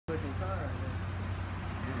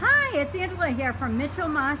it's Angela here from Mitchell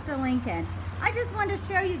Mazda Lincoln. I just wanted to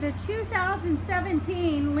show you the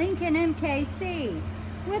 2017 Lincoln MKC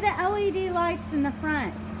with the LED lights in the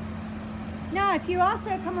front. Now, if you also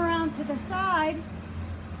come around to the side,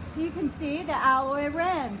 you can see the alloy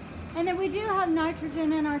rims. And then we do have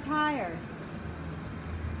nitrogen in our tires.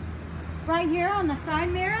 Right here on the side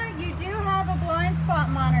mirror, you do have a blind spot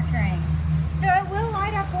monitoring. So it will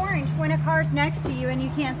light up orange when a car's next to you and you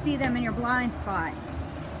can't see them in your blind spot.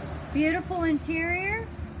 Beautiful interior.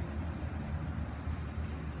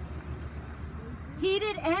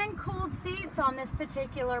 Heated and cooled seats on this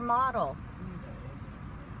particular model.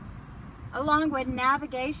 Along with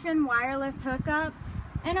navigation, wireless hookup,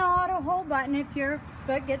 and an auto hold button if your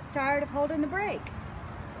foot gets tired of holding the brake.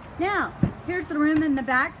 Now, here's the room in the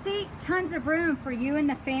back seat. Tons of room for you and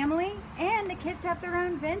the family, and the kids have their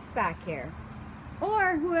own vents back here,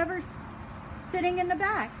 or whoever's sitting in the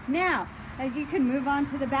back. Now, as you can move on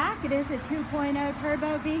to the back, it is a 2.0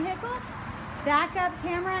 turbo vehicle, backup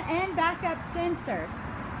camera and backup sensors.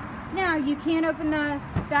 Now, you can open the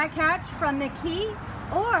back hatch from the key,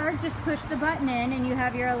 or just push the button in and you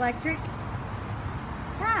have your electric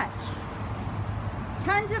hatch.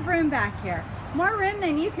 Tons of room back here. More room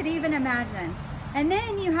than you could even imagine. And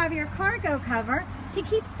then you have your cargo cover to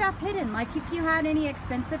keep stuff hidden, like if you had any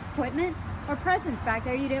expensive equipment or presents back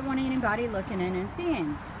there you didn't want anybody looking in and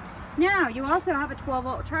seeing. Now, you also have a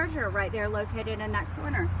 12-volt charger right there located in that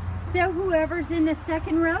corner. So whoever's in the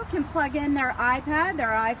second row can plug in their iPad,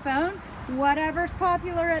 their iPhone, whatever's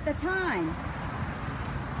popular at the time.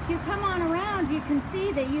 If you come on around, you can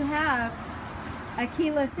see that you have a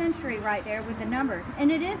keyless entry right there with the numbers, and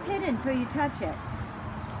it is hidden until you touch it.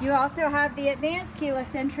 You also have the advanced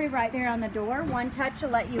keyless entry right there on the door. One touch will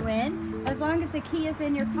let you in, as long as the key is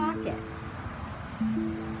in your pocket.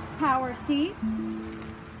 Power seats,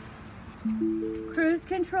 cruise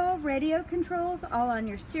control, radio controls, all on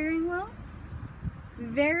your steering wheel.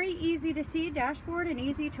 Very easy to see dashboard and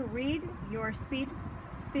easy to read your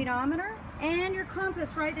speedometer and your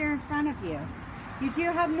compass right there in front of you. You do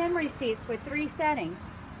have memory seats with 3 settings.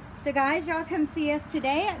 So guys, y'all come see us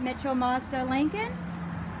today at Mitchell Mazda Lincoln.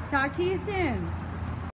 Talk to you soon.